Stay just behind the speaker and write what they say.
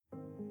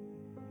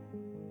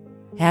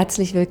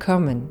Herzlich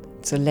willkommen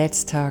zu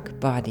Let's Talk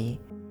Body,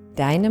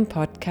 deinem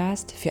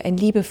Podcast für ein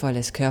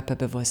liebevolles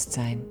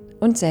Körperbewusstsein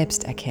und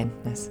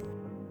Selbsterkenntnis.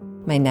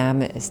 Mein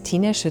Name ist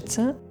Tina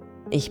Schütze,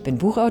 ich bin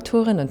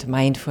Buchautorin und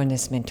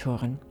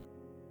Mindfulness-Mentorin.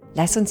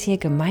 Lass uns hier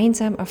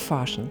gemeinsam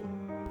erforschen,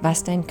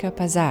 was dein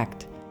Körper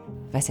sagt,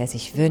 was er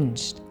sich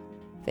wünscht,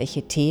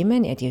 welche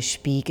Themen er dir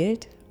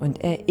spiegelt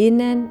und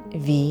erinnern,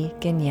 wie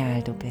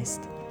genial du bist.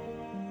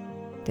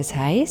 Das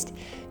heißt,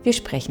 wir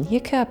sprechen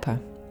hier Körper,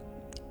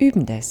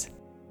 üben das.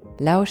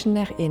 Lauschen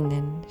nach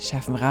innen,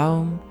 schaffen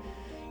Raum,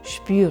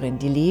 spüren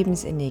die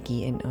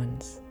Lebensenergie in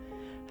uns,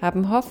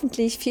 haben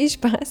hoffentlich viel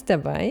Spaß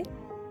dabei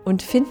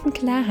und finden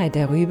Klarheit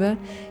darüber,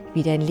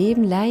 wie dein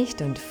Leben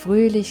leicht und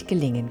fröhlich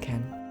gelingen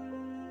kann.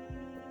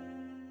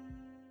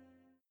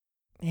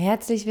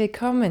 Herzlich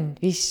willkommen,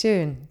 wie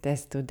schön,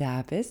 dass du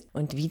da bist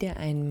und wieder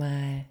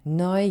einmal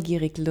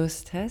neugierig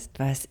Lust hast,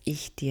 was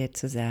ich dir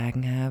zu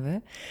sagen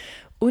habe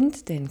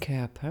und den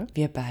Körper,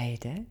 wir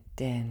beide,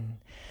 denn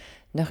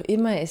noch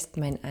immer ist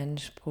mein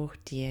Anspruch,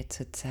 dir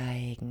zu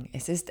zeigen,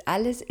 es ist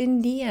alles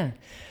in dir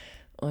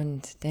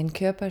und dein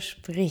Körper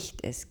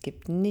spricht, es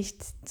gibt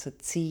nichts zu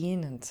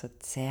ziehen und zu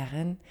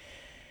zerren.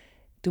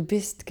 Du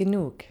bist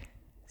genug,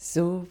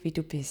 so wie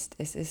du bist.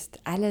 Es ist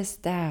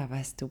alles da,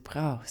 was du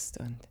brauchst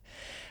und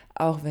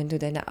auch wenn du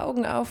deine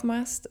Augen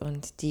aufmachst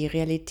und die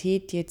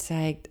Realität dir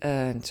zeigt,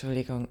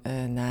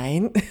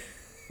 nein,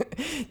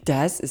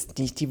 das ist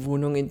nicht die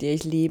Wohnung, in der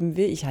ich leben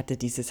will. Ich hatte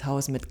dieses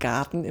Haus mit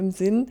Garten im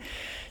Sinn.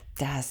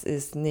 Das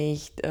ist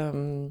nicht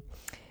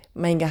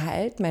mein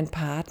Gehalt, mein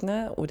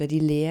Partner oder die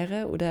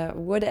Lehre oder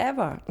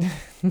whatever.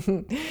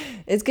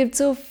 Es gibt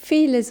so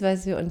vieles,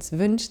 was wir uns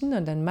wünschen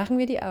und dann machen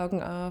wir die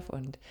Augen auf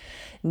und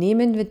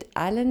nehmen mit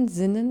allen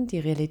Sinnen die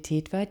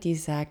Realität wahr, die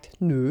sagt,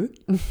 nö.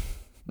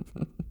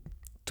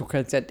 Du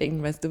kannst ja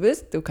denken, was du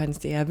bist, du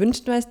kannst dir ja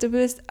wünschen, was du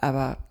bist,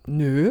 aber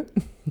nö.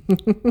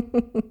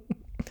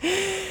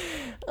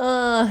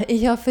 Oh,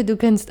 ich hoffe, du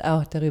kannst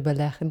auch darüber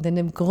lachen, denn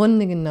im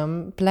Grunde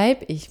genommen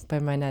bleibe ich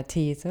bei meiner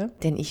These,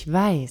 denn ich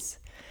weiß,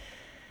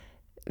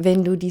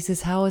 wenn du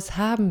dieses Haus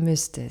haben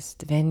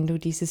müsstest, wenn du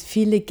dieses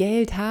viele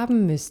Geld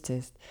haben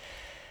müsstest,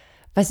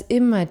 was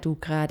immer du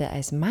gerade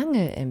als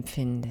Mangel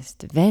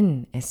empfindest,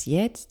 wenn es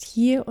jetzt,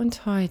 hier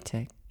und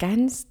heute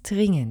ganz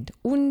dringend,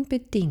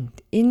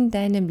 unbedingt in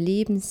deinem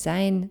Leben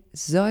sein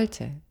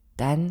sollte,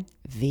 dann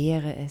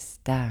wäre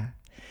es da.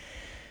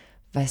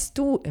 Was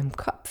du im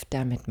Kopf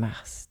damit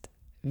machst,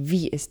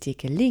 wie es dir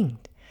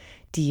gelingt,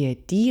 dir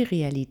die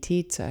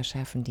Realität zu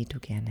erschaffen, die du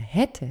gerne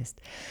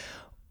hättest,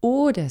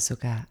 oder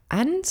sogar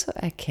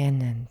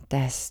anzuerkennen,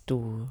 dass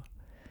du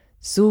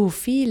so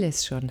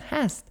vieles schon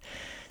hast,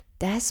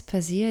 das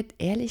passiert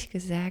ehrlich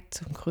gesagt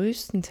zum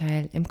größten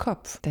Teil im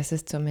Kopf. Das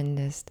ist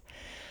zumindest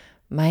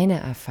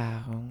meine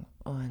Erfahrung.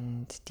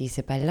 Und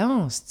diese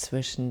Balance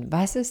zwischen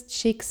was ist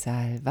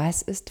Schicksal,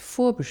 was ist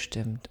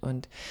vorbestimmt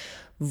und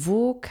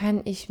wo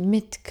kann ich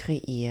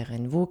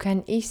mitkreieren, wo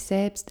kann ich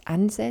selbst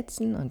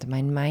ansetzen und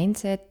mein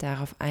Mindset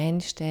darauf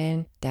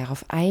einstellen,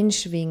 darauf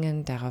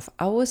einschwingen, darauf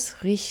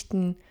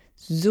ausrichten,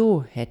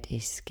 so hätte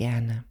ich es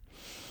gerne.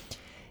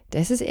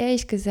 Das ist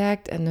ehrlich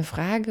gesagt eine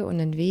Frage und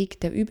ein Weg,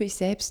 da übe ich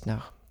selbst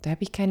noch. Da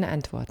habe ich keine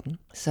Antworten,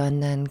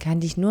 sondern kann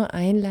dich nur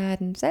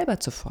einladen, selber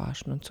zu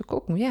forschen und zu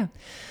gucken, ja,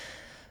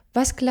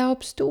 was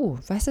glaubst du,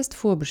 was ist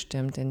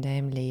vorbestimmt in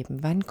deinem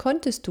Leben? Wann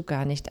konntest du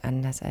gar nicht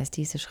anders, als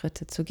diese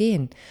Schritte zu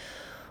gehen?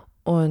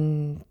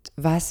 Und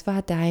was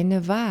war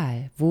deine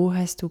Wahl? Wo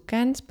hast du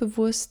ganz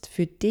bewusst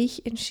für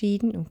dich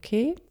entschieden,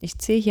 okay, ich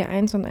zähle hier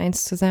 1 und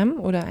 1 zusammen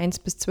oder 1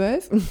 bis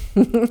 12.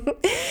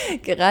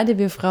 Gerade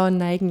wir Frauen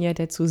neigen ja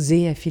dazu,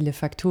 sehr viele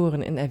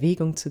Faktoren in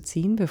Erwägung zu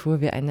ziehen, bevor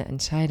wir eine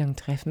Entscheidung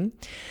treffen.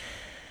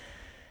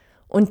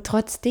 Und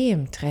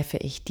trotzdem treffe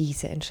ich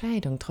diese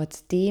Entscheidung,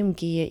 trotzdem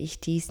gehe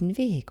ich diesen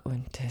Weg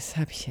und das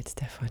habe ich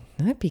jetzt davon.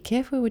 Ne? Be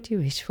careful what you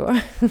wish for.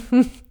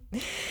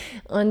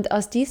 Und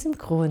aus diesem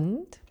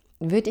Grund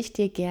würde ich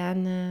dir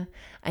gerne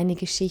eine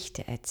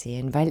Geschichte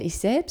erzählen, weil ich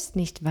selbst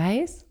nicht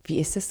weiß, wie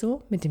ist es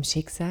so mit dem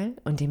Schicksal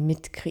und dem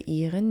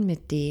Mitkreieren,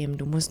 mit dem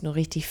du musst nur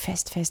richtig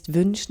fest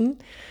wünschen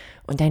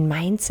und dein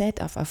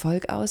Mindset auf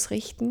Erfolg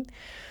ausrichten.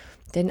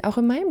 Denn auch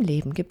in meinem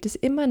Leben gibt es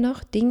immer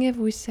noch Dinge,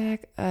 wo ich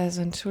sage,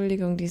 also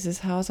Entschuldigung,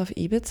 dieses Haus auf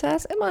Ibiza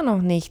ist immer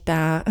noch nicht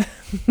da.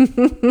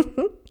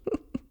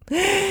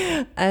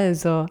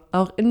 Also,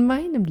 auch in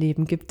meinem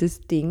Leben gibt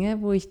es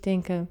Dinge, wo ich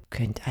denke,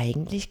 könnte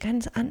eigentlich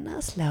ganz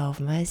anders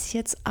laufen, weiß ich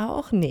jetzt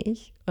auch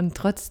nicht. Und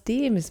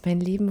trotzdem ist mein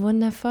Leben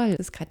wundervoll.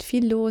 Es ist gerade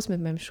viel los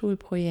mit meinem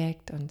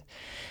Schulprojekt und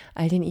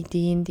all den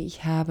Ideen, die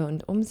ich habe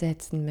und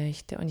umsetzen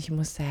möchte. Und ich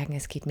muss sagen,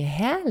 es geht mir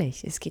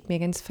herrlich, es geht mir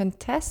ganz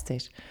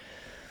fantastisch.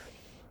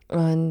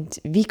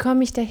 Und wie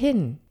komme ich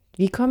dahin?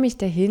 Wie komme ich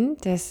dahin,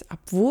 dass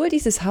obwohl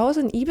dieses Haus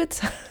in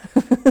Ibiza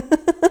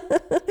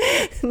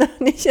noch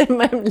nicht in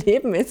meinem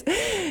Leben ist,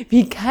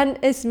 wie kann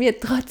es mir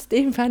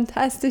trotzdem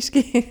fantastisch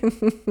gehen?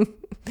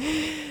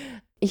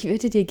 Ich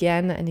würde dir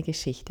gerne eine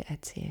Geschichte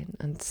erzählen.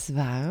 Und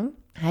zwar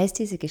heißt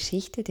diese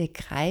Geschichte der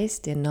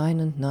Kreis der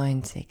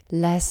 99.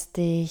 Lass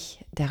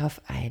dich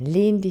darauf ein,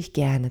 lehn dich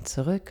gerne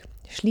zurück,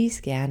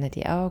 schließ gerne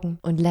die Augen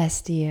und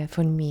lass dir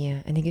von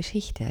mir eine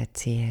Geschichte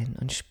erzählen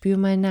und spür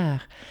mal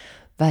nach,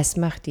 was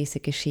macht diese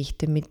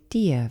Geschichte mit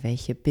dir?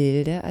 Welche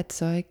Bilder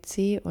erzeugt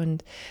sie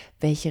und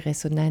welche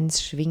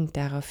Resonanz schwingt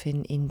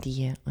daraufhin in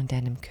dir und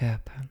deinem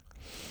Körper?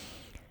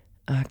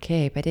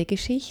 Okay, bei der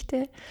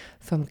Geschichte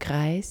vom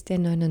Kreis der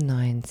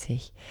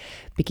 99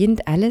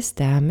 beginnt alles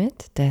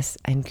damit, dass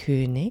ein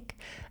König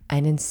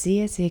einen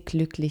sehr, sehr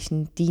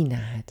glücklichen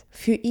Diener hat.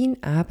 Für ihn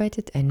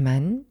arbeitet ein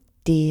Mann,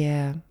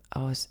 der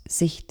aus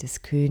Sicht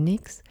des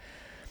Königs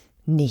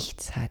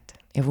nichts hat.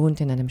 Er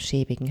wohnt in einem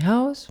schäbigen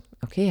Haus,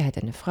 okay, er hat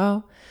eine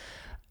Frau,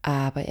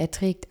 aber er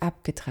trägt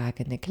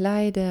abgetragene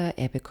Kleider,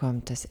 er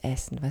bekommt das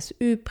Essen, was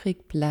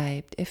übrig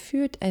bleibt, er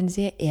führt ein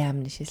sehr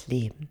ärmliches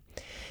Leben.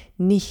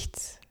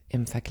 Nichts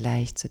im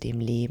Vergleich zu dem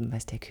Leben,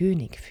 was der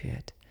König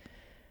führt.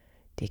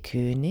 Der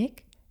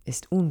König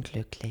ist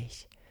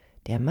unglücklich.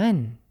 Der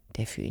Mann,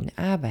 der für ihn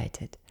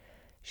arbeitet,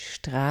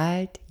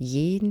 strahlt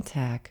jeden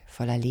Tag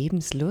voller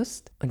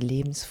Lebenslust und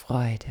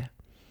Lebensfreude.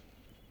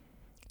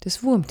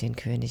 Das wurmt den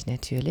König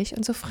natürlich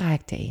und so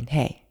fragt er ihn,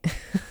 hey,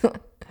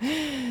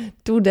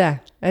 du da,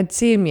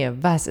 erzähl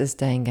mir, was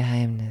ist dein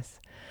Geheimnis?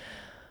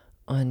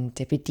 Und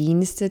der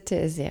Bedienstete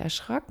ist sehr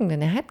erschrocken,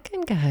 denn er hat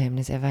kein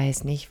Geheimnis, er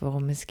weiß nicht,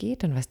 worum es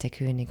geht und was der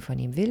König von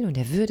ihm will und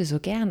er würde so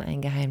gern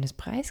ein Geheimnis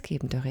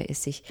preisgeben, doch er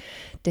ist sich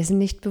dessen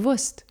nicht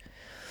bewusst.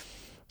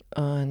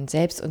 Und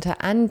selbst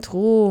unter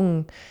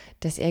Androhung,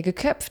 dass er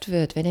geköpft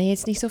wird, wenn er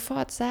jetzt nicht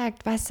sofort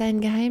sagt, was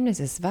sein Geheimnis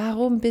ist.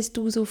 Warum bist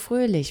du so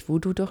fröhlich, wo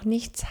du doch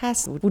nichts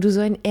hast, wo du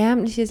so ein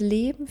ärmliches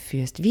Leben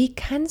führst? Wie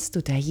kannst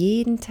du da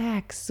jeden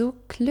Tag so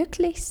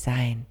glücklich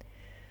sein?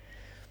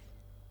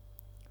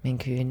 Mein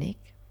König,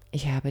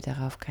 ich habe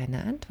darauf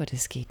keine Antwort,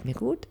 es geht mir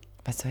gut,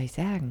 was soll ich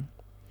sagen?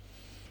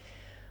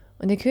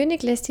 Und der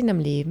König lässt ihn am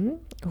Leben,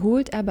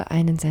 holt aber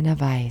einen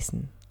seiner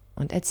Weisen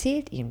und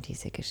erzählt ihm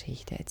diese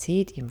Geschichte,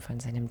 erzählt ihm von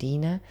seinem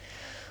Diener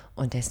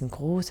und dessen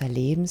großer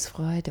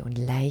Lebensfreude und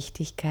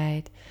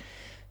Leichtigkeit,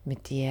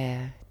 mit der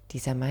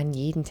dieser Mann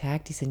jeden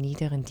Tag diese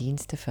niederen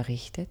Dienste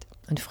verrichtet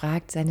und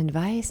fragt seinen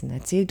Weisen,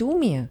 erzähl du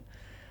mir,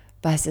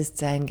 was ist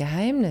sein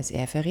Geheimnis?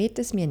 Er verrät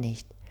es mir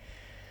nicht.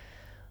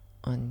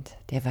 Und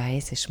der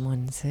Weise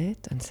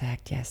schmunzelt und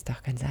sagt, ja, ist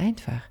doch ganz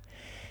einfach.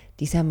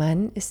 Dieser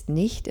Mann ist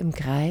nicht im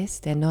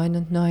Kreis der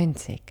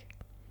 99.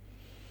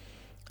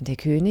 Und der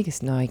König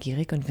ist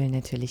neugierig und will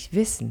natürlich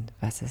wissen,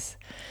 was es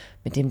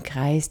mit dem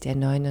Kreis der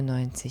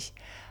 99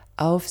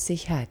 auf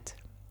sich hat.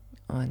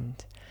 Und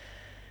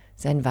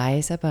sein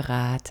weiser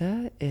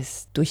Berater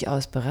ist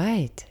durchaus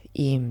bereit,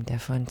 ihm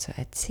davon zu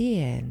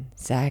erzählen,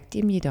 sagt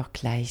ihm jedoch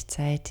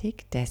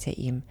gleichzeitig, dass er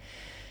ihm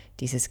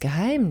dieses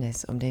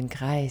Geheimnis um den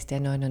Kreis der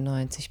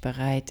 99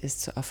 bereit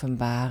ist zu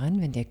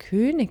offenbaren, wenn der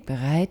König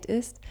bereit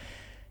ist,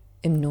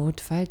 im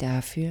Notfall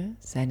dafür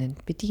seinen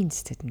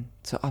Bediensteten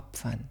zu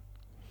opfern.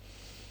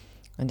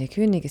 Und der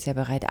König ist ja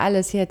bereit,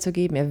 alles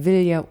herzugeben. Er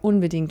will ja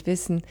unbedingt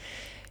wissen,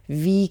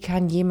 wie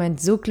kann jemand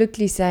so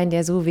glücklich sein,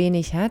 der so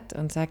wenig hat,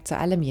 und sagt zu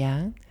allem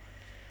Ja.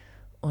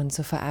 Und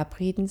so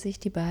verabreden sich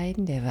die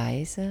beiden, der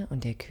Weise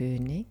und der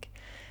König,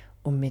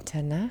 um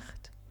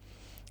Mitternacht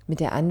mit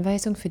der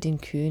Anweisung für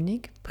den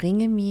König,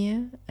 bringe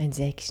mir ein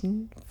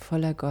Säckchen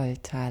voller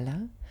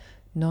Goldtaler,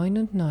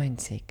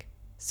 99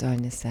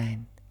 sollen es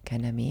sein,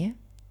 keiner mehr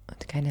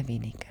und keiner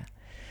weniger.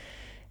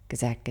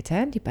 Gesagt,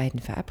 getan, die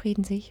beiden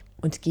verabreden sich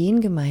und gehen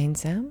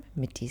gemeinsam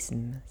mit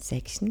diesem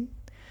Säckchen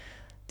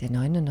der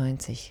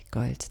 99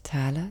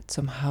 Goldtaler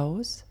zum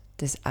Haus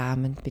des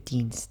armen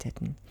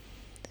Bediensteten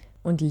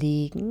und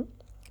legen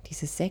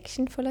dieses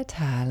Säckchen voller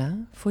Taler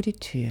vor die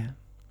Tür,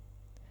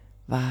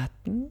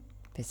 warten,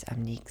 bis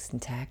am nächsten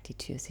Tag die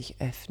Tür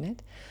sich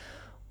öffnet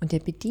und der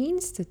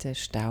Bedienstete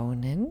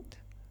staunend,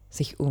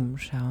 sich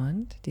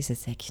umschauend,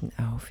 dieses Säckchen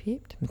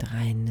aufhebt, mit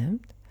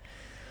reinnimmt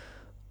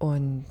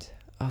und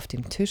auf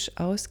dem Tisch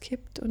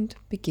auskippt und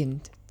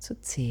beginnt zu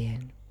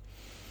zählen.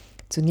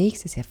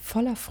 Zunächst ist er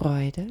voller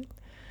Freude,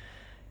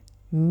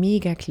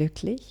 mega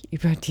glücklich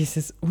über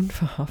dieses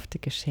unverhoffte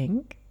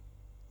Geschenk,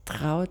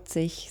 traut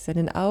sich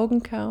seinen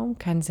Augen kaum,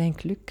 kann sein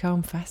Glück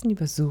kaum fassen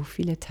über so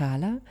viele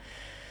Taler.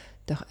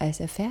 Doch als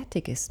er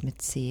fertig ist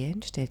mit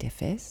Zählen, stellt er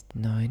fest,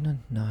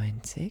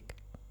 99,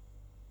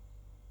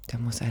 da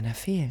muss einer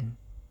fehlen.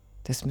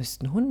 Das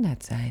müssten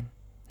 100 sein.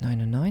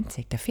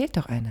 99, da fehlt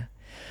doch einer.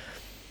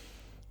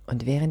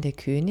 Und während der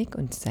König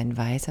und sein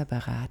weiser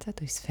Berater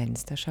durchs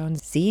Fenster schauen,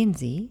 sehen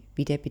sie,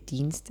 wie der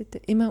Bedienstete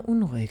immer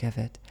unruhiger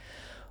wird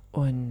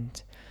und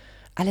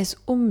alles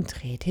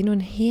umdreht, hin und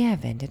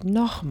her wendet,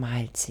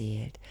 nochmal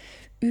zählt,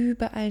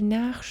 überall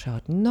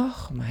nachschaut,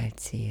 nochmal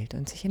zählt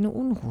und sich eine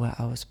Unruhe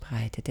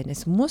ausbreitet. Denn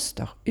es muss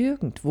doch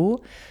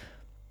irgendwo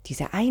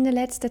dieser eine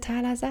letzte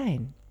Taler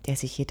sein, der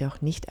sich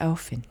jedoch nicht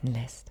auffinden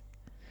lässt.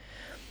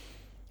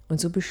 Und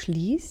so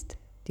beschließt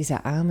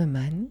dieser arme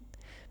Mann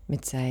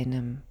mit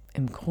seinem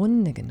im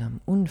Grunde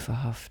genommen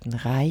unverhofften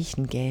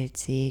reichen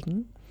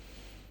Geldsegen,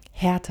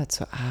 härter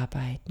zu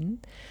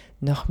arbeiten,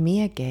 noch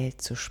mehr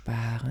Geld zu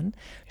sparen,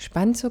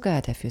 spannt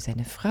sogar dafür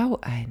seine Frau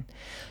ein,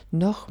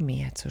 noch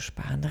mehr zu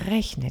sparen,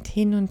 rechnet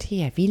hin und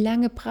her, wie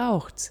lange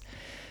braucht's,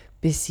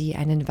 bis sie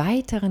einen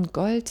weiteren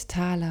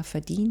Goldtaler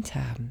verdient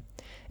haben.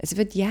 Es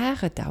wird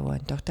Jahre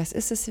dauern, doch das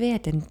ist es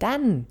wert, denn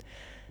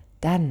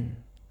dann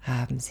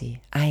haben sie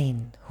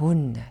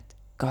 100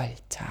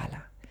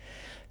 Goldtaler.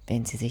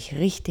 Wenn sie sich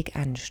richtig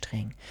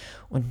anstrengen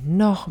und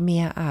noch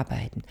mehr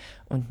arbeiten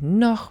und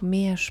noch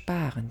mehr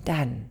sparen,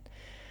 dann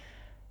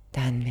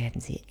werden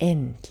sie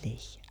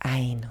endlich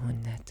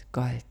 100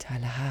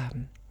 Goldtaler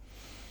haben.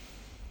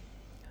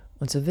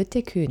 Und so wird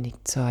der König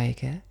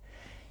Zeuge,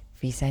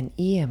 wie sein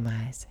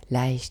ehemals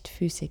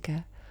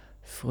leichtfüßiger,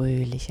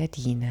 fröhlicher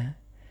Diener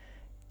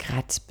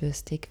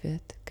kratzbürstig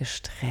wird,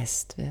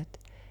 gestresst wird,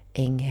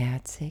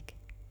 engherzig,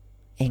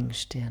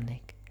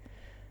 engstirnig,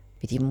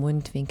 wie die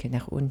Mundwinkel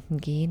nach unten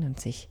gehen und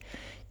sich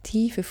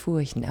tiefe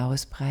Furchen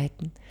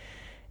ausbreiten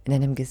in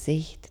einem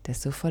Gesicht,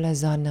 das so voller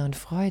Sonne und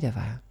Freude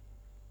war.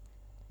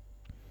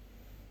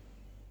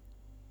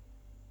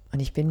 Und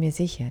ich bin mir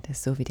sicher,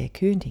 dass so wie der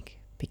König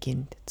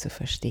beginnt zu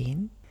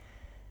verstehen,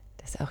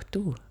 dass auch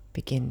du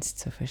beginnst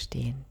zu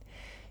verstehen,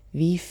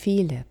 wie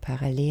viele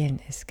Parallelen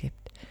es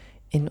gibt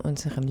in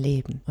unserem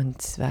Leben,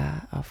 und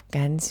zwar auf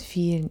ganz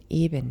vielen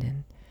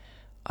Ebenen,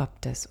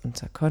 ob das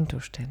unser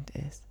Kontostand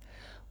ist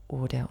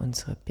oder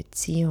unsere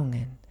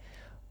Beziehungen,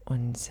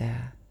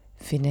 unser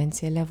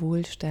finanzieller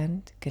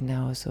Wohlstand,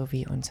 genauso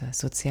wie unser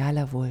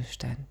sozialer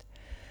Wohlstand,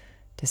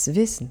 das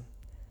Wissen,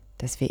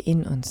 das wir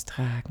in uns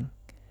tragen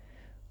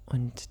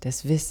und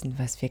das Wissen,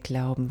 was wir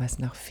glauben, was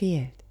noch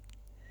fehlt,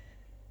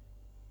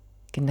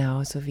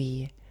 genauso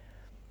wie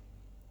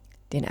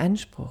den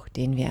Anspruch,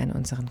 den wir an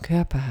unseren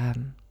Körper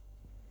haben.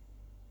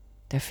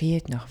 Da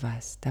fehlt noch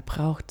was, da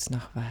braucht es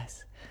noch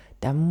was,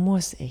 da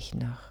muss ich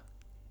noch.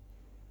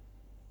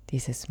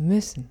 Dieses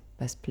Müssen,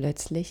 was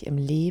plötzlich im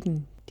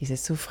Leben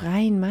dieses so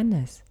freien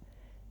Mannes,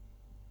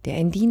 der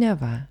ein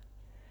Diener war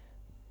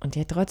und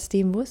der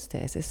trotzdem wusste,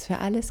 es ist für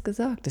alles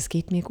gesorgt, es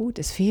geht mir gut,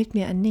 es fehlt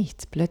mir an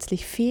nichts.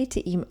 Plötzlich fehlte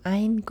ihm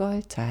ein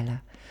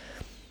Goldtaler.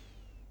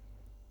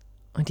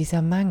 Und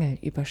dieser Mangel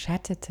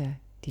überschattete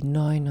die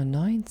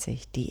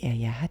 99, die er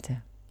ja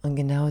hatte. Und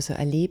genauso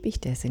erlebe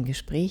ich das in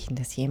Gesprächen,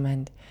 dass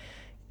jemand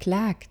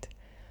klagt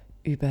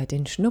über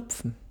den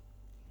Schnupfen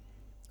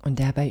und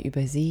dabei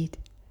übersieht,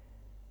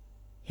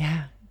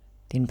 ja,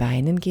 den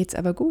Beinen geht's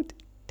aber gut,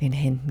 den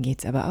Händen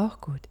geht's aber auch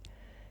gut.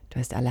 Du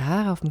hast alle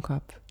Haare auf dem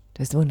Kopf,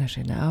 du hast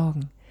wunderschöne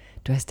Augen,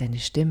 du hast deine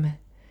Stimme,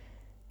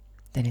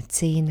 deine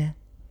Zähne,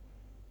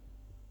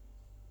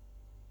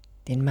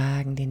 den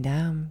Magen, den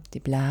Darm,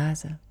 die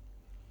Blase.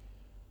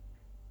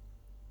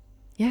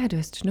 Ja, du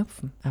hast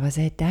Schnupfen, aber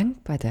sei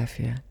dankbar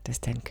dafür,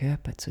 dass dein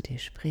Körper zu dir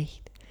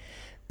spricht.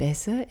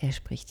 Besser, er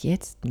spricht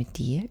jetzt mit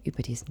dir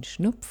über diesen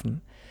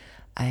Schnupfen,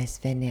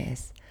 als wenn er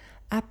es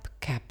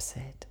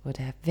abkapselt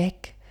oder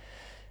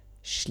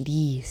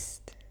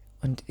wegschließt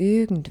und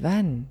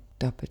irgendwann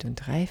doppelt und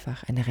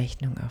dreifach eine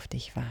Rechnung auf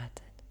dich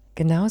wartet.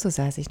 Genauso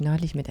saß ich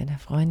neulich mit einer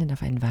Freundin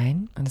auf einen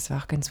Wein und es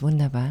war auch ganz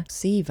wunderbar.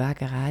 Sie war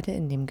gerade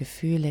in dem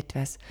Gefühl,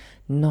 etwas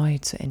neu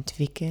zu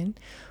entwickeln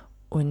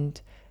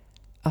und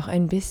auch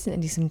ein bisschen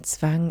in diesem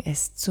Zwang,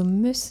 es zu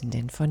müssen,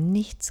 denn von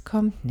nichts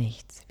kommt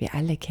nichts. Wir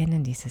alle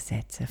kennen diese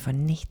Sätze,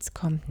 von nichts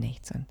kommt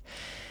nichts. Und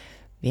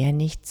wer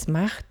nichts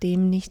macht,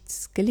 dem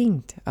nichts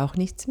gelingt, auch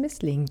nichts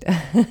misslingt.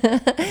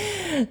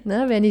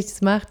 Wer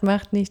nichts macht,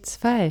 macht nichts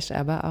falsch.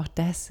 Aber auch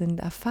das sind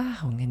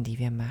Erfahrungen, die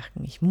wir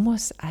machen. Ich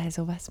muss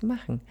also was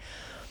machen.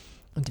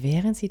 Und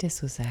während sie das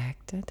so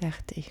sagte,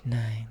 dachte ich,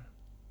 nein,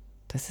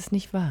 das ist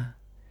nicht wahr.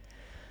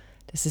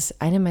 Das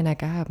ist eine meiner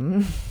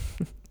Gaben,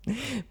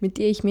 mit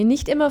der ich mir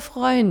nicht immer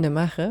Freunde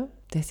mache,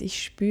 dass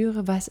ich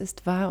spüre, was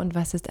ist wahr und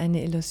was ist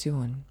eine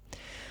Illusion.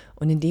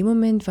 Und in dem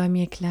Moment war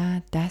mir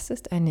klar, das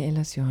ist eine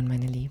Illusion,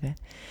 meine Liebe.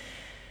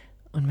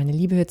 Und meine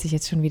Liebe hört sich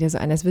jetzt schon wieder so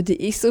an, als würde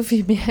ich so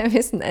viel mehr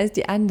wissen als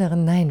die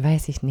anderen. Nein,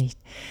 weiß ich nicht.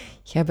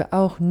 Ich habe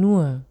auch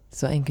nur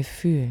so ein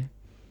Gefühl.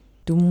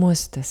 Du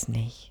musst das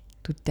nicht.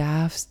 Du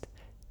darfst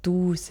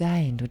du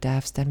sein. Du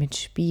darfst damit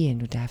spielen.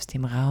 Du darfst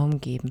dem Raum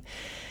geben,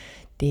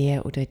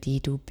 der oder die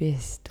du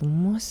bist. Du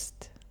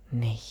musst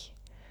nicht.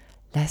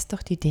 Lass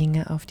doch die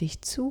Dinge auf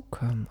dich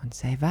zukommen und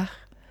sei wach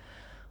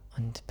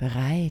und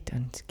bereit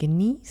und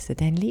genieße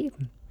dein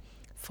Leben.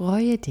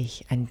 Freue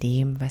dich an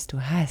dem, was du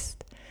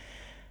hast,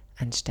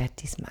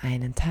 anstatt diesem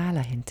einen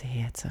Taler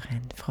hinterher zu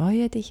rennen.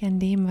 Freue dich an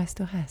dem, was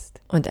du hast.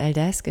 Und all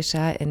das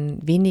geschah in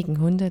wenigen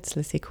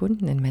Hundertstel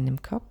Sekunden in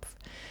meinem Kopf.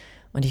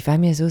 Und ich war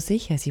mir so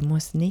sicher, sie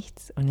muss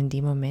nichts. Und in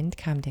dem Moment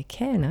kam der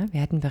Kellner,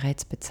 wir hatten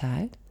bereits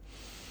bezahlt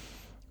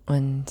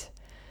und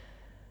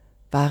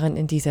waren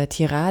in dieser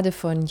Tirade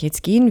von,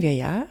 jetzt gehen wir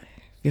ja,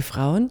 wir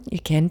Frauen, ihr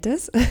kennt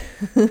es.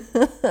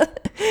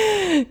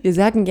 Wir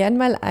sagen gern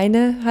mal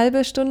eine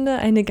halbe Stunde,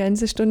 eine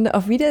ganze Stunde,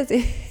 auf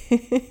Wiedersehen.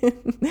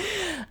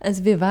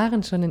 Also wir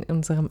waren schon in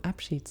unserem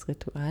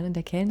Abschiedsritual und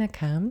der Kellner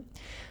kam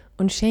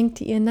und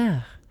schenkte ihr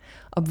nach.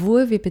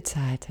 Obwohl wir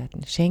bezahlt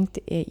hatten,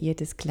 schenkte er ihr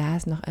das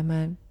Glas noch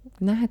einmal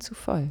nahezu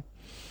voll.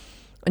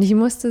 Und ich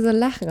musste so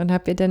lachen und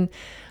habe ihr dann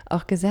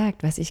auch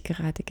gesagt, was ich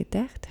gerade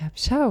gedacht habe.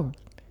 Schau,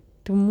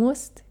 du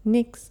musst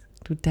nichts,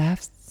 du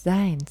darfst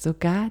sein,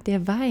 sogar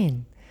der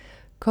Wein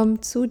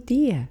kommt zu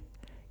dir.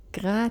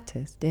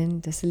 gratis,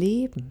 denn das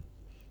Leben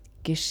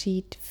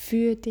geschieht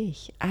für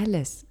dich.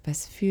 Alles,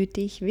 was für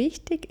dich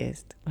wichtig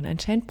ist. Und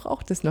anscheinend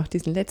braucht es noch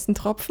diesen letzten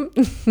Tropfen.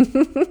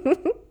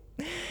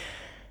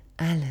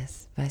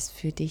 Alles, was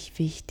für dich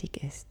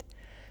wichtig ist,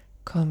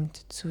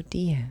 kommt zu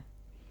dir.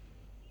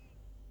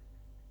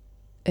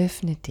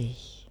 Öffne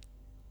dich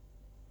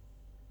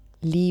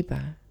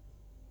lieber,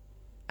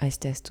 als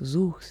dass du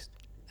suchst,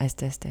 als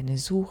dass deine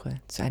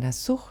Suche zu einer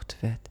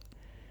Sucht wird.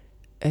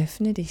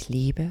 Öffne dich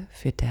lieber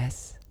für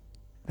das,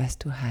 was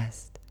du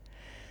hast,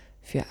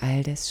 für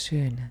all das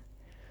Schöne.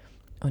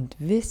 Und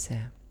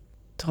wisse,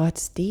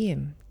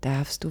 trotzdem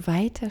darfst du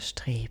weiter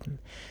streben,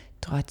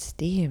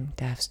 trotzdem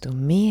darfst du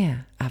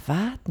mehr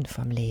erwarten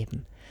vom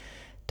Leben.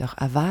 Doch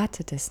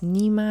erwarte das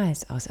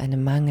niemals aus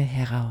einem Mangel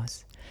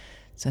heraus,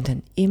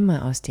 sondern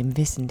immer aus dem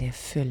Wissen der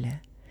Fülle.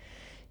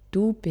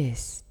 Du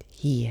bist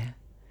hier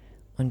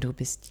und du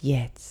bist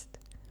jetzt.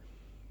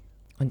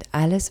 Und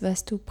alles,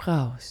 was du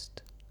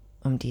brauchst,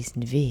 um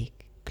diesen Weg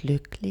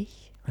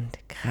glücklich und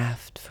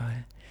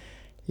kraftvoll,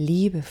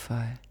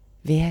 liebevoll,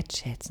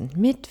 wertschätzend,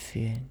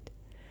 mitfühlend,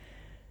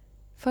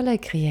 voller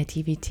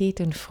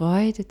Kreativität und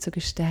Freude zu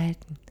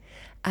gestalten,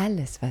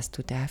 alles, was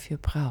du dafür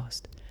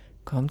brauchst,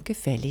 kommt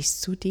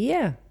gefälligst zu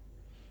dir.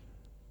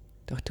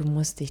 Doch du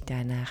musst dich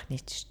danach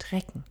nicht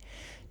strecken,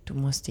 du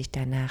musst dich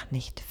danach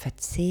nicht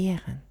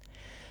verzehren,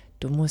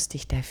 du musst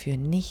dich dafür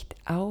nicht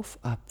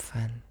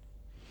aufopfern.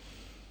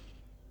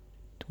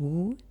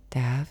 Du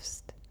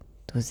darfst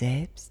du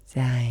selbst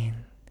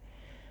sein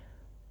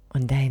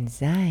und dein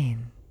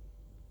Sein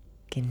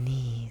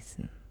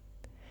genießen.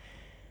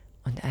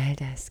 Und all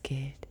das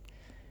gilt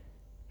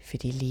für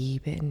die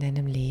Liebe in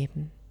deinem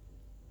Leben.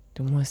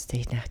 Du musst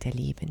dich nach der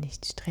Liebe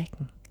nicht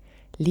strecken.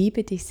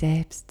 Liebe dich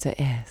selbst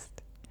zuerst.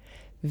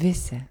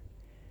 Wisse,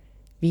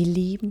 wie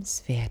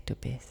liebenswert du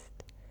bist,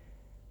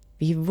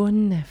 wie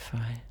wundervoll,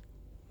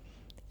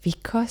 wie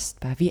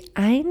kostbar, wie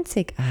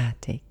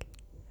einzigartig.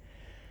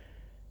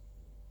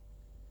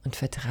 Und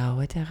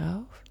vertraue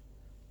darauf,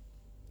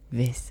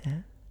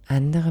 wisse,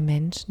 andere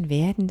Menschen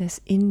werden das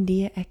in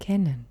dir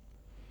erkennen.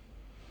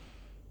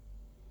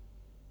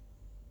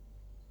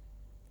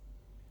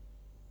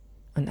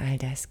 Und all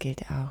das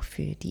gilt auch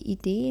für die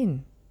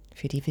Ideen,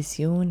 für die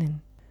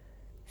Visionen,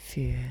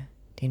 für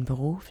den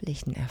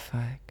beruflichen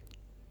Erfolg.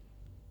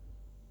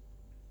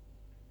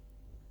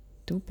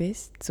 Du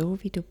bist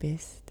so, wie du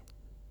bist,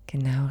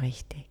 genau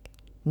richtig.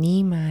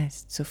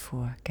 Niemals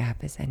zuvor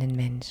gab es einen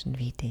Menschen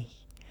wie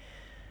dich.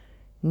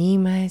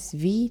 Niemals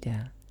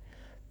wieder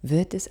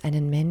wird es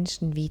einen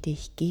Menschen wie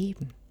dich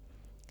geben.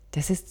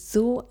 Das ist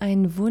so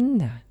ein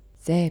Wunder,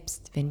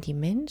 selbst wenn die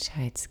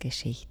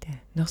Menschheitsgeschichte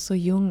noch so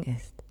jung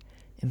ist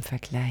im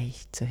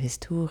Vergleich zur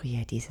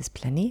Historie dieses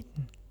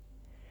Planeten.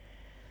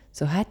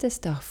 So hat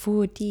es doch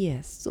vor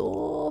dir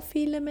so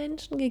viele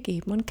Menschen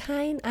gegeben und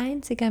kein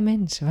einziger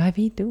Mensch war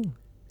wie du.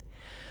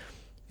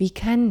 Wie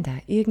kann da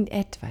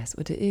irgendetwas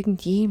oder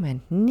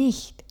irgendjemand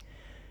nicht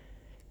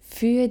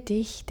für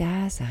dich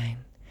da sein,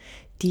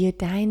 dir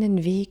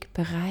deinen Weg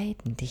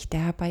bereiten, dich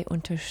dabei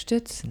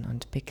unterstützen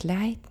und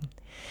begleiten?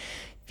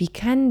 Wie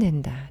kann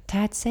denn da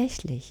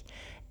tatsächlich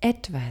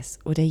etwas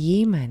oder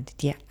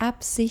jemand dir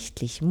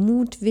absichtlich,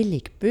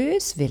 mutwillig,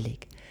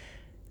 böswillig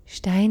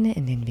Steine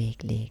in den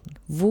Weg legen?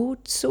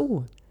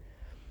 Wozu?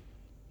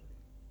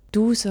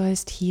 Du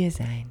sollst hier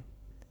sein,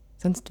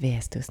 sonst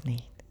wärst du es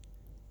nicht.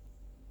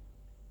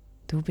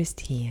 Du bist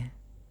hier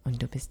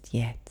und du bist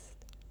jetzt.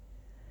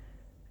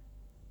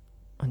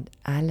 Und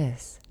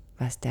alles,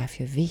 was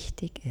dafür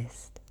wichtig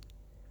ist,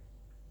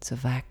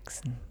 zu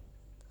wachsen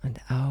und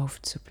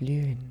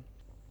aufzublühen,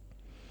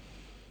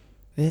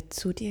 wird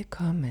zu dir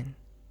kommen.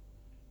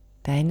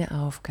 Deine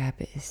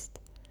Aufgabe ist,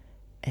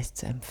 es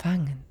zu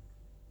empfangen,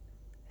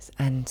 es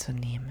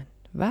anzunehmen,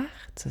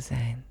 wach zu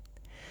sein,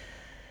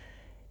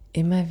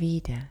 immer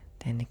wieder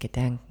deine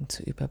Gedanken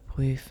zu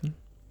überprüfen.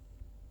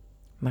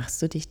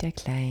 Machst du dich da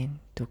klein,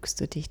 duckst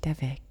du dich da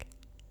weg?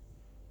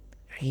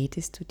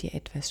 Redest du dir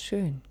etwas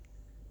schön,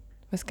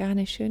 was gar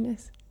nicht schön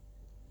ist?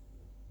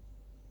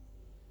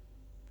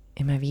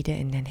 Immer wieder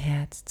in dein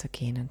Herz zu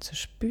gehen und zu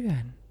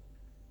spüren.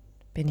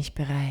 Bin ich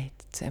bereit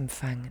zu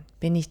empfangen?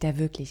 Bin ich da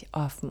wirklich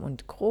offen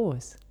und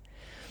groß?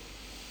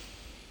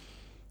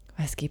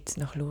 Was gibt es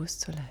noch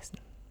loszulassen?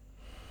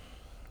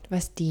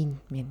 Was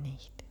dient mir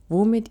nicht?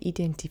 Womit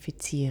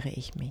identifiziere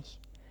ich mich?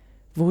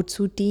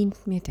 Wozu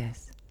dient mir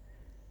das?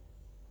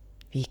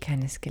 Wie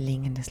kann es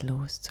gelingen, das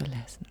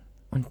loszulassen?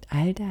 Und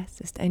all das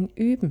ist ein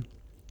Üben.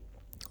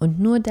 Und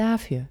nur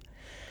dafür,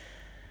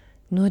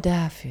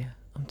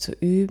 um zu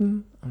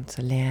üben, um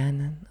zu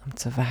lernen, um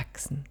zu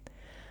wachsen,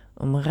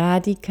 um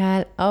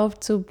radikal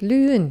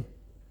aufzublühen.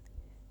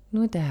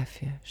 Nur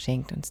dafür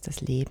schenkt uns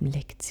das Leben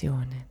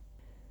Lektionen.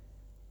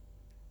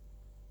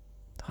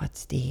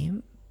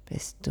 Trotzdem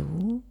bist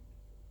du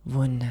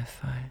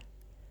wundervoll,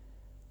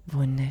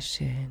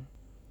 wunderschön,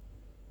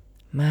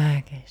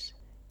 magisch.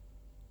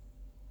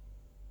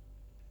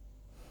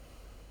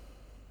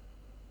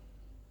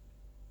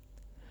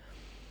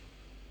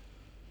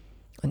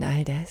 Und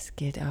all das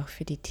gilt auch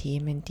für die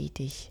Themen, die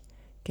dich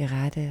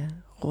gerade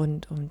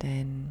rund um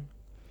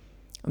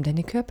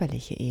deine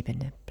körperliche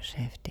Ebene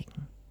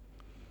beschäftigen.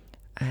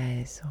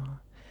 Also,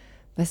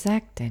 was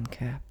sagt dein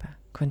Körper?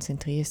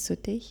 Konzentrierst du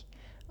dich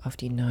auf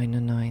die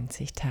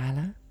 99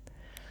 Taler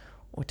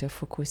oder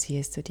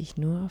fokussierst du dich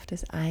nur auf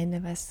das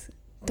eine, was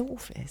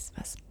doof ist,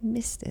 was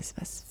Mist ist,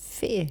 was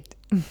fehlt?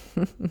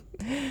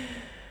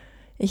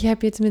 Ich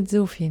habe jetzt mit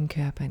so vielen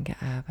Körpern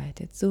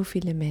gearbeitet, so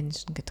viele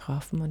Menschen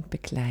getroffen und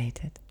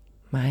begleitet.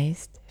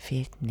 Meist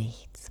fehlt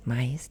nichts,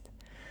 meist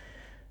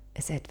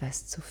ist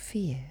etwas zu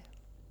viel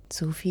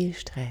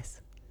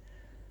Stress,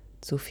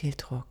 zu viel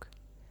Druck,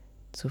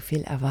 zu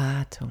viel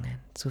Erwartungen,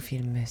 zu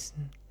viel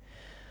Müssen.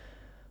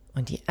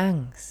 Und die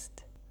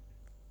Angst,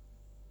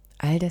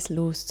 all das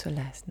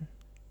loszulassen,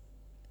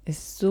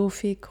 ist so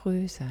viel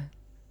größer.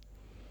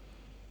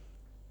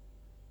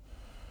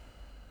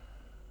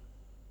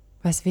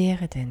 Was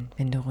wäre denn,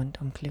 wenn du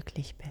rundum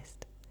glücklich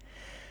bist?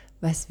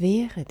 Was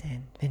wäre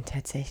denn, wenn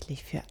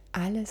tatsächlich für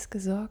alles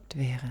gesorgt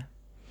wäre?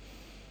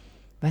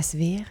 Was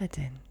wäre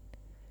denn,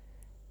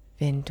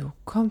 wenn du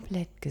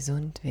komplett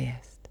gesund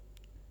wärst?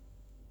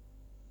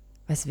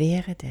 Was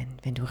wäre denn,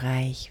 wenn du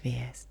reich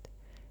wärst,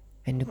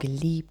 wenn du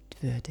geliebt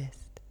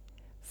würdest,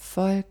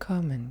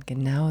 vollkommen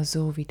genau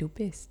so, wie du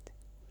bist?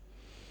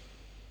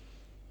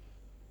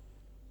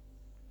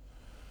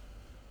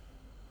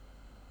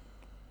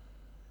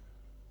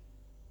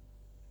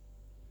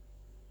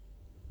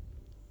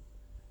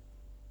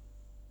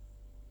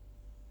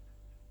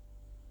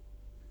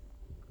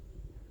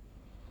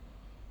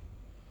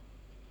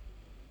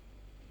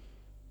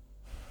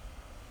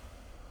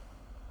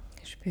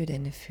 Spür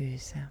deine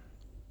Füße,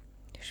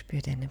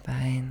 spür deine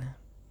Beine,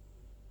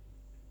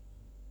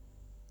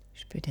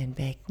 spür dein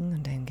Becken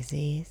und dein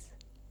Gesäß,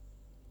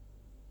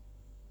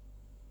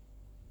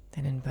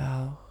 deinen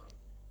Bauch,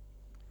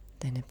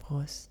 deine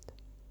Brust,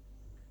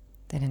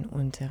 deinen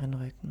unteren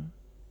Rücken,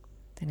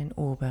 deinen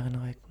oberen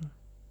Rücken,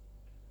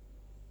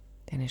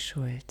 deine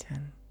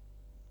Schultern,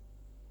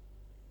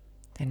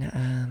 deine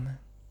Arme,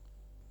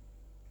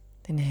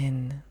 deine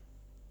Hände,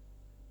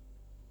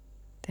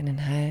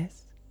 deinen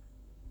Hals,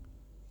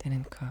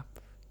 deinen Kopf.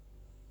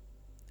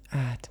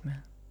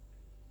 Atme.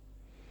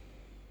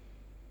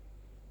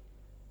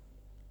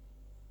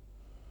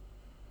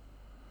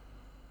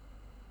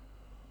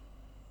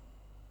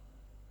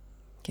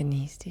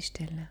 Genieß die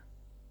Stille.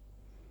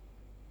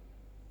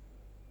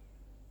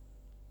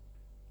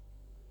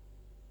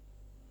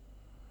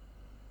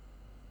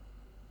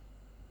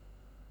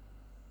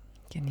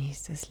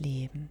 Genieß das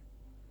Leben,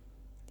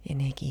 die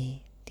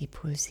Energie, die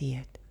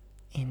pulsiert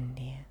in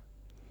dir.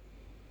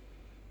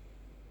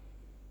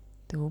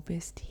 Du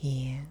bist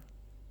hier,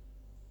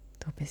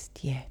 du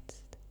bist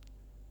jetzt.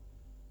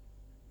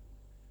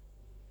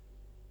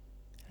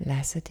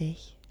 Lasse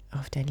dich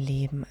auf dein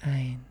Leben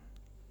ein.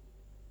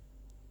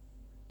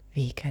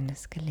 Wie kann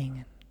es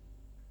gelingen?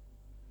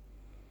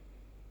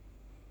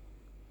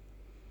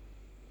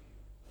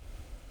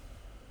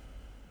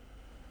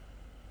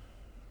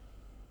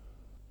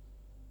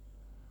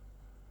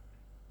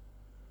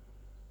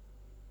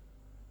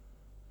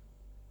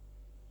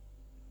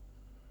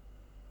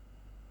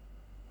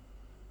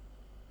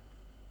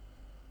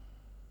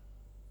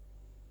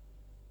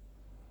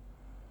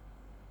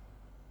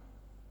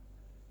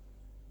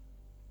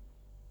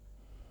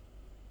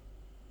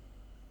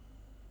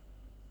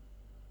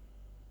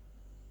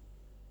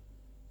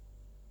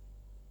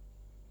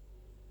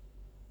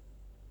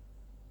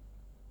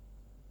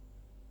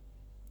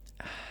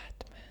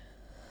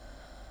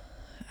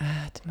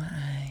 Atme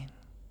ein,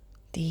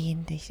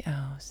 dehn dich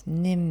aus,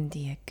 nimm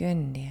dir,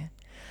 gönn dir.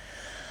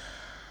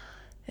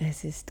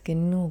 Es ist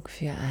genug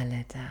für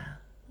alle da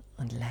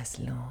und lass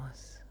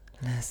los,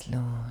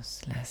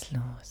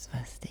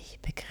 was dich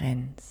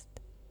begrenzt,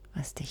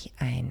 was dich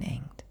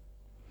einengt.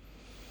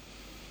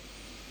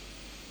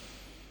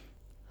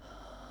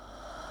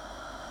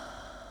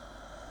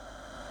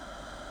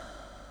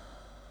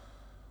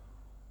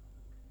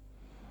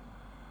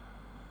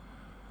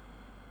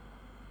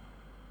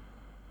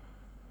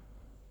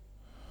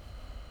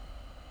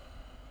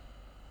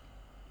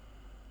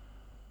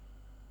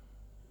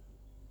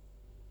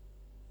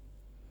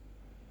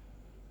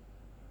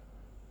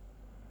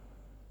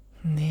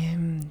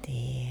 Nimm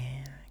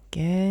dir,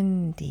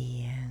 gönn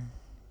dir,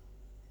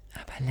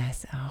 aber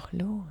lass auch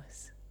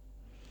los.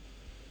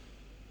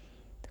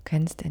 Du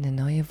kannst eine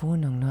neue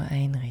Wohnung nur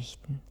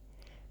einrichten,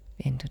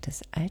 wenn du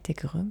das alte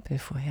Gerümpel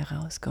vorher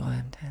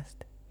rausgeräumt hast.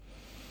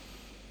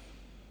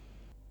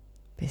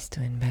 Bist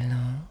du in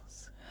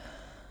Balance?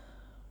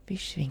 Wie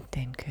schwingt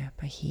dein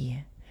Körper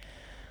hier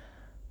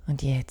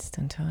und jetzt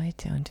und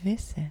heute? Und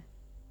wisse,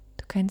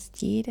 du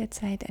kannst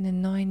jederzeit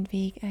einen neuen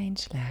Weg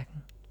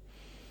einschlagen.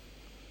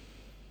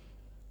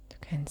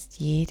 Du kannst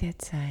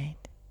jederzeit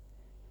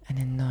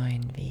einen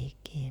neuen Weg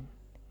gehen,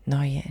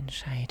 neue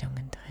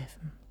Entscheidungen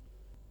treffen.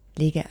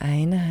 Lege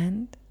eine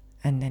Hand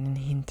an deinen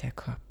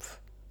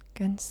Hinterkopf,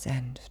 ganz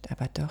sanft,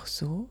 aber doch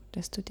so,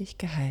 dass du dich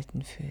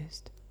gehalten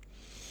fühlst.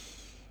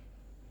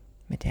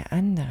 Mit der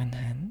anderen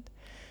Hand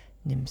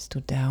nimmst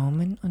du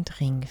Daumen und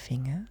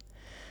Ringfinger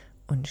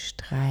und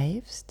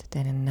streifst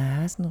deinen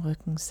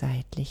Nasenrücken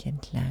seitlich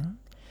entlang,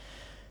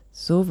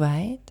 so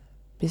weit,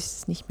 bis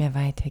es nicht mehr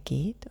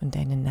weitergeht und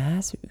deine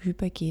Nase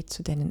übergeht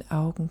zu deinen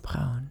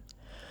Augenbrauen.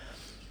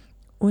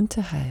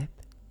 Unterhalb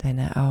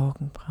deiner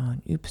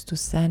Augenbrauen übst du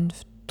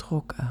sanft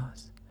Druck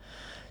aus.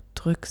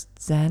 Drückst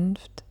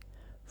sanft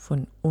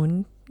von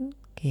unten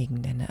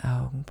gegen deine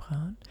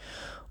Augenbrauen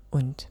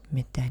und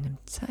mit deinem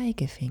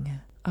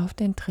Zeigefinger auf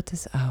dein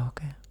drittes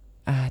Auge.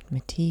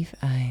 Atme tief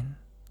ein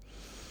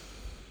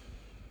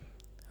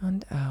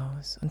und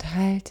aus und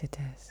halte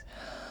das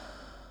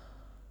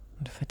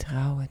und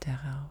vertraue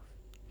darauf,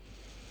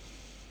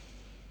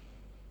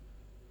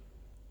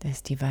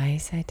 dass die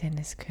Weisheit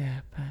deines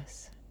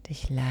Körpers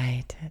dich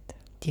leitet,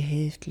 dir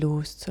hilft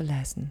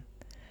loszulassen,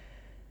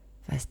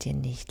 was dir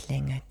nicht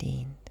länger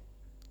dient.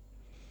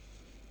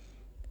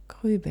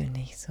 Grübel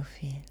nicht so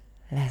viel,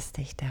 lass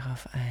dich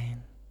darauf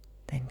ein,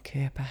 dein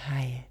Körper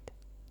heilt.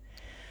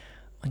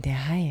 Und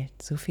er heilt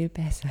so viel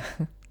besser,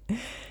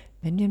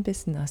 wenn wir ein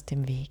bisschen aus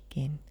dem Weg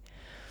gehen.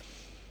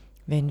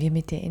 Wenn wir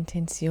mit der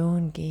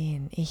Intention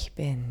gehen, ich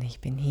bin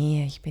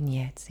hier, ich bin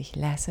jetzt, ich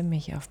lasse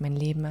mich auf mein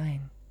Leben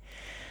ein.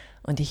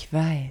 Und ich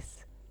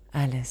weiß,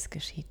 alles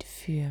geschieht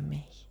für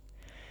mich.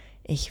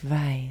 Ich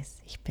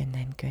weiß, ich bin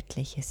ein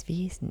göttliches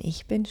Wesen,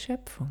 ich bin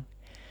Schöpfung.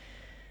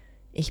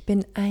 Ich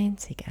bin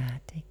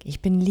einzigartig,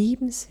 ich bin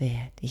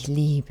liebenswert, ich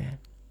liebe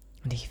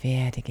und ich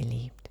werde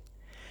geliebt.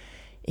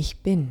 Ich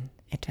bin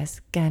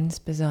etwas ganz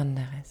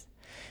Besonderes.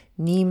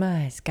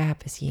 Niemals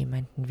gab es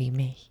jemanden wie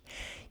mich.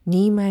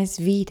 Niemals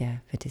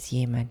wieder wird es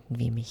jemanden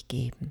wie mich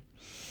geben.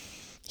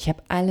 Ich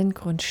habe allen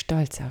Grund,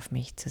 stolz auf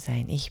mich zu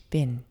sein. Ich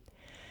bin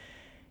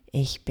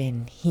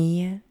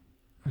hier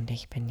und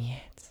ich bin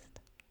jetzt.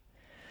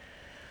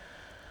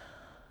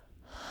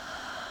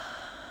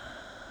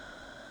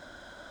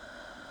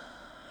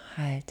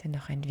 Halte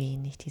noch ein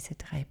wenig diese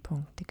 3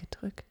 Punkte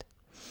gedrückt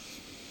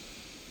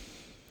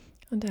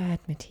und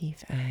atme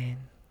tief ein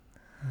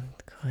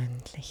und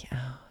gründlich aus.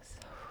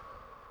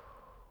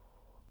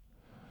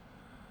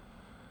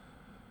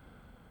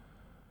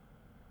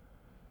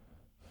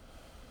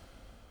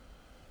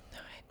 Noch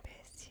ein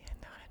bisschen.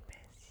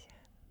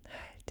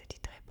 Halte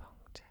die 3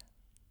 Punkte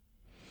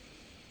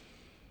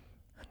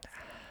und atme.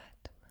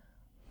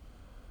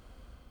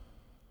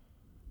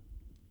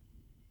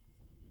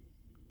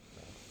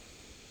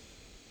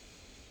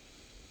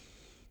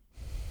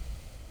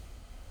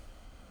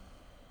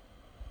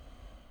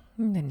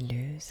 Und dann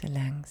löse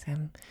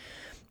langsam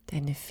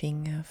deine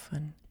Finger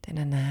von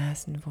deiner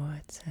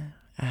Nasenwurzel.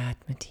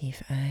 Atme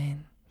tief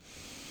ein.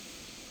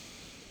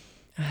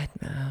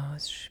 Atme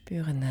aus.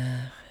 Spüre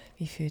nach.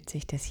 Wie fühlt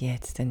sich das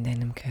jetzt in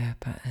deinem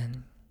Körper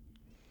an?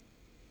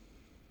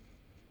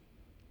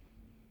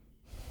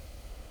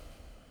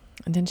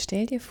 Und dann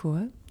stell dir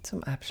vor,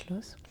 zum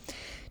Abschluss,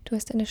 du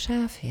hast eine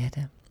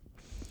Schafherde.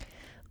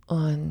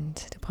 Und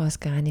du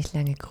brauchst gar nicht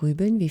lange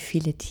grübeln, wie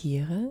viele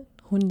Tiere?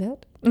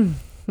 100?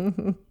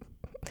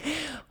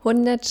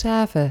 100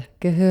 Schafe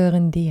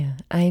gehören dir,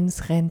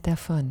 1 rennt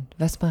davon.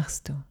 Was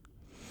machst du?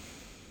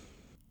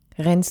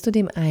 Rennst du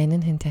dem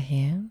einen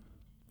hinterher?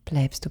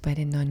 Bleibst du bei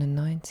den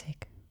 99?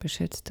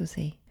 Beschützt du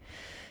sie?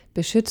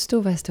 Beschützt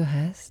du, was du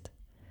hast?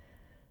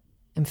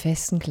 Im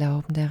festen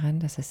Glauben daran,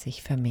 dass es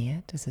sich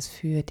vermehrt, dass es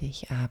für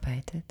dich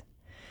arbeitet,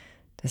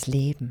 das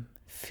Leben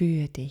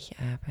für dich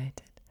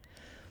arbeitet?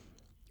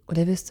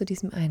 Oder wirst du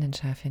diesem einen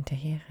Schaf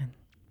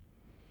hinterherrennen?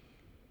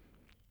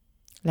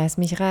 Lass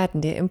mich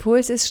raten, der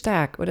Impuls ist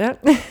stark, oder?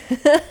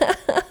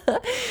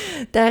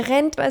 Da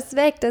rennt was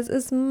weg, das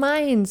ist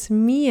meins,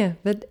 mir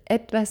wird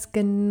etwas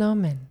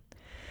genommen.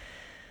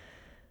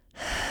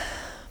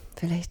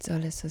 Vielleicht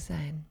soll es so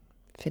sein.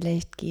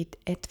 Vielleicht geht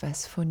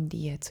etwas von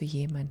dir zu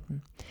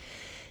jemandem,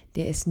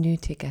 der es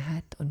nötiger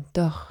hat, und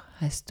doch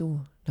hast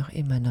du noch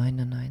immer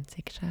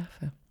 99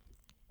 Schafe.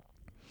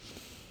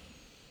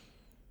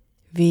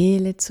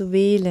 Wähle zu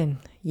wählen,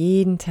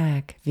 jeden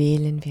Tag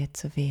wählen wir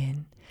zu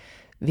wählen.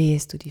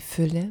 Wählst du die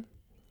Fülle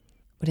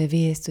oder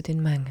wählst du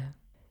den Mangel?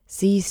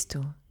 Siehst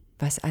du,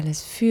 was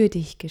alles für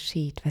dich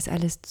geschieht, was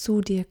alles zu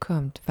dir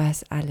kommt,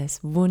 was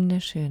alles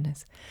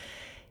Wunderschönes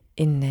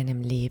in deinem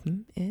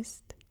Leben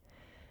ist?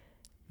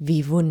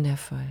 Wie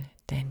wundervoll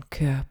dein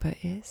Körper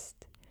ist?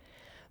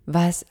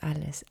 Was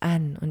alles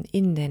an und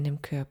in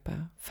deinem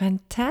Körper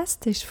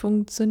fantastisch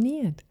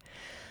funktioniert?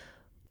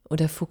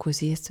 Oder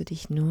fokussierst du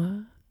dich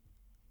nur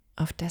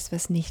auf das,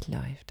 was nicht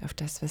läuft, auf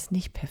das, was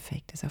nicht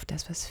perfekt ist, auf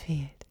das, was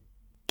fehlt?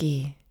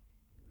 Geh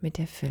mit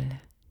der Fülle.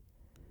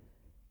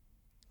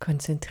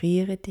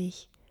 Konzentriere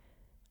dich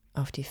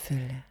auf die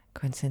Fülle.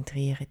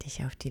 Konzentriere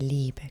dich auf die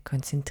Liebe.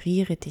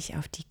 Konzentriere dich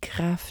auf die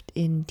Kraft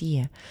in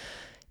dir.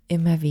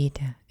 Immer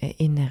wieder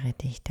erinnere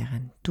dich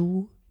daran,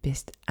 du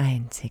bist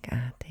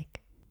einzigartig.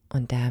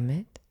 Und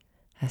damit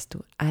hast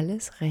du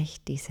alles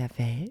Recht dieser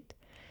Welt,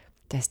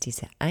 dass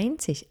diese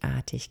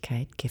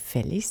Einzigartigkeit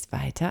gefälligst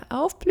weiter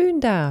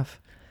aufblühen darf.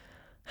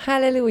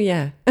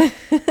 Halleluja!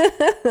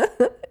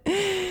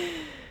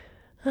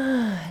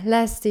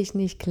 Lass dich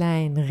nicht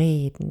klein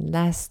reden,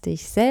 lass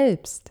dich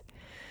selbst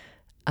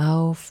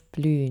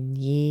aufblühen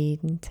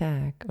jeden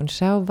Tag und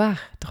schau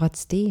wach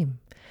trotzdem.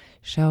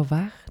 Schau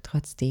wach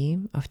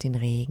trotzdem auf den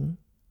Regen,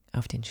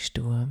 auf den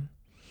Sturm,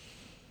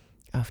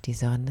 auf die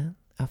Sonne,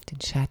 auf den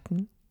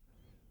Schatten,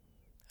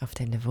 auf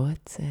deine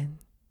Wurzeln.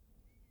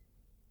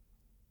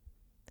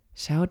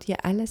 Schau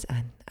dir alles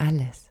an,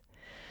 alles.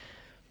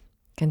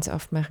 Ganz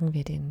oft machen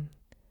wir den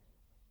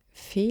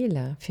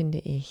Fehler, finde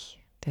ich,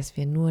 dass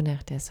wir nur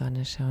nach der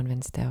Sonne schauen, wenn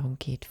es darum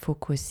geht,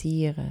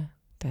 fokussiere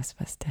das,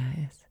 was da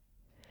ist.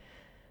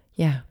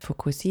 Ja,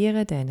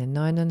 fokussiere deine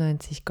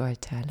 99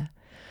 Goldtaler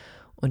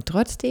und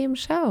trotzdem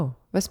schau,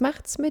 was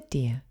macht's mit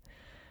dir?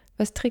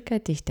 Was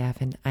triggert dich da,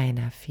 wenn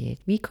einer fehlt?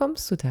 Wie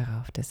kommst du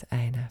darauf, dass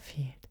einer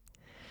fehlt?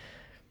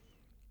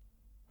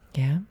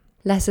 Ja,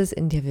 lass es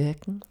in dir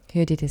wirken,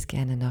 hör dir das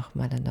gerne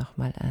nochmal und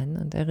nochmal an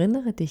und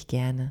erinnere dich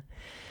gerne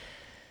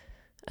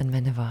an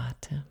meine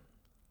Worte.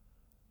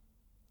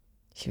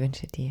 Ich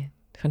wünsche dir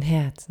von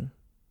Herzen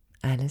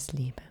alles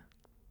Liebe.